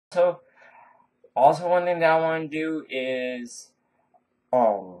So, also one thing that I want to do is,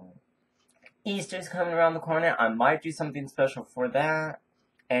 Easter's coming around the corner. I might do something special for that,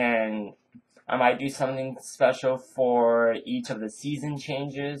 and I might do something special for each of the season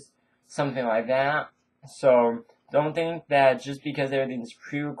changes, something like that. So, don't think that just because everything's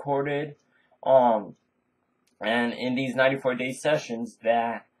pre-recorded, and in these 94-day sessions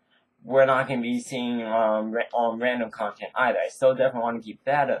that we're not going to be seeing random content either. I still definitely want to keep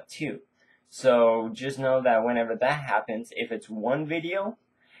that up too. So just know that whenever that happens, if it's one video,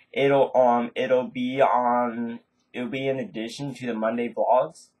 it'll be in addition to the Monday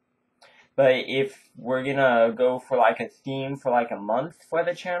vlogs. But if we're gonna go for like a theme for like a month for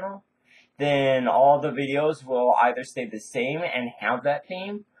the channel, then all the videos will either stay the same and have that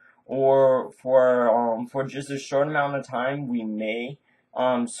theme, or for just a short amount of time we may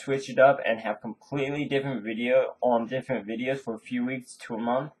switch it up and have completely different videos for a few weeks to a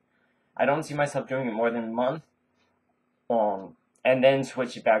month. I don't see myself doing it more than a month, and then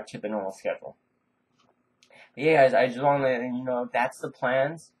switch it back to the normal schedule. But yeah, guys, I just want to let you know that's the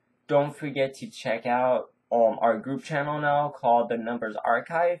plans. Don't forget to check out our group channel now called the Numbers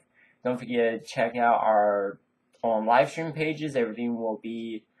Archive. Don't forget to check out our live stream pages. Everything will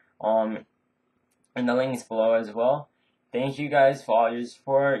be in the links below as well. Thank you guys for all your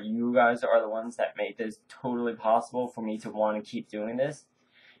support. You guys are the ones that made this totally possible for me to want to keep doing this.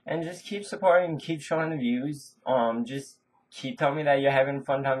 And just keep supporting, keep showing the views. Just keep telling me that you're having a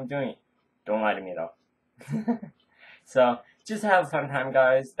fun time doing it. Don't lie to me though. So, just have a fun time,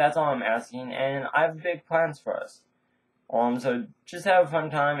 guys. That's all I'm asking, and I have big plans for us. So just have a fun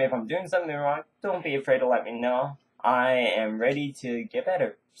time. If I'm doing something wrong, don't be afraid to let me know. I am ready to get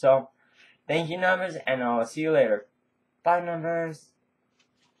better. So, thank you, Numbers, and I'll see you later. Bye, Numbers.